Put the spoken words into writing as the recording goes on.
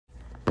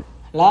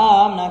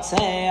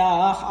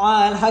למנצח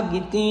על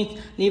הגיתית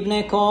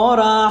לבני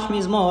קורח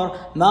מזמור,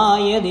 מה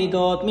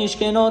ידידות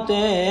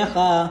משכנותיך,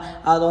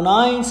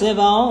 אדוני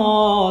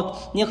צבאות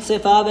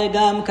נחשפה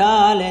וגם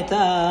קלטה,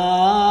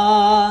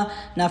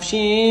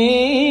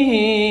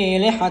 נפשי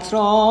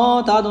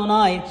לחצרות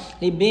אדוני,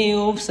 ליבי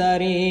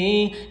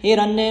ובשרי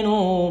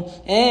ירננו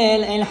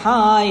אל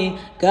חי,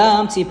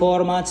 גם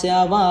ציפור מצא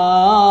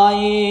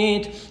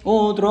הבית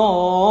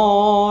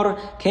ודרור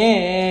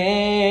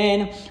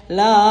כן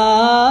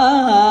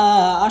לה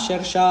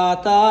אשר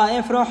שתה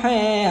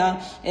אפרוחיה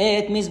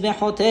את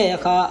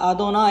מזבחותיך,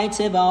 אדוני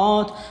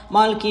צבאות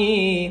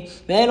מלכי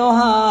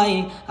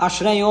ואלוהי,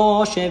 אשרי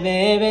יושב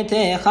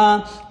בביתך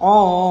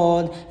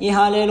עוד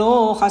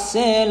יהללו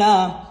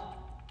חסלה,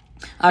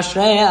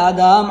 אשרי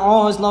אדם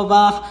עוז לו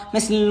בך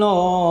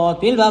מסלות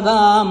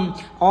בלבבם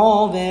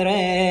עוברה,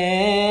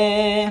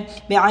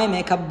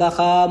 בעמק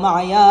הבכה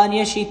מעיין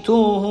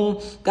ישיתוהו,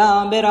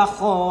 גם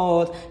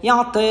ברכות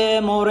יעטה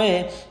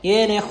מורה,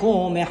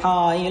 ילכו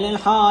מחיל אל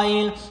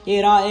חיל,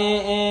 יראה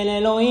אל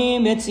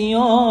אלוהים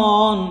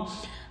בציון,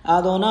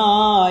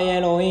 אדוני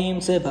אלוהים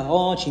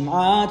צבאות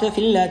שמעה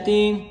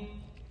תפילתי,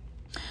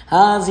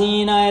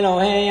 האזינה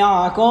אלוהי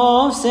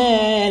יעקב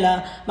סלע,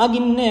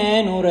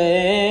 מגננו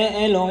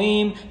ראה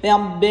אלוהים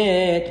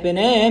והבט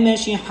בני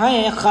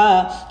משיחך,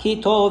 כי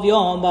טוב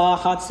יום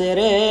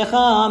בחצריך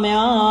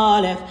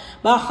מאלף,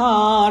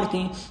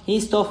 בחרתי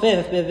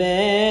הסתופף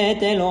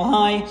בבית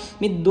אלוהי,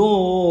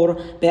 מדור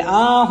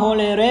באהו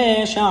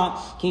לרשע,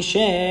 כי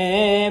שמש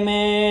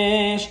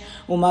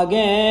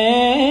ומגן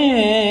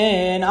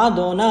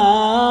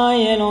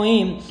אדוני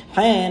אלוהים,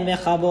 חן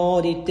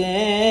וכבוד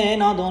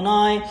ייתן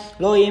אדוני,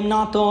 לא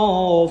ימנע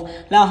טוב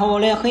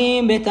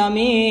להולכים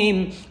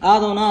בתמים,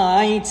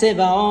 אדוני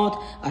צבאות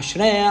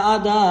אשרי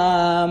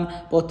אדם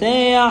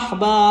פותח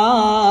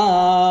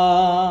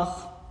בך.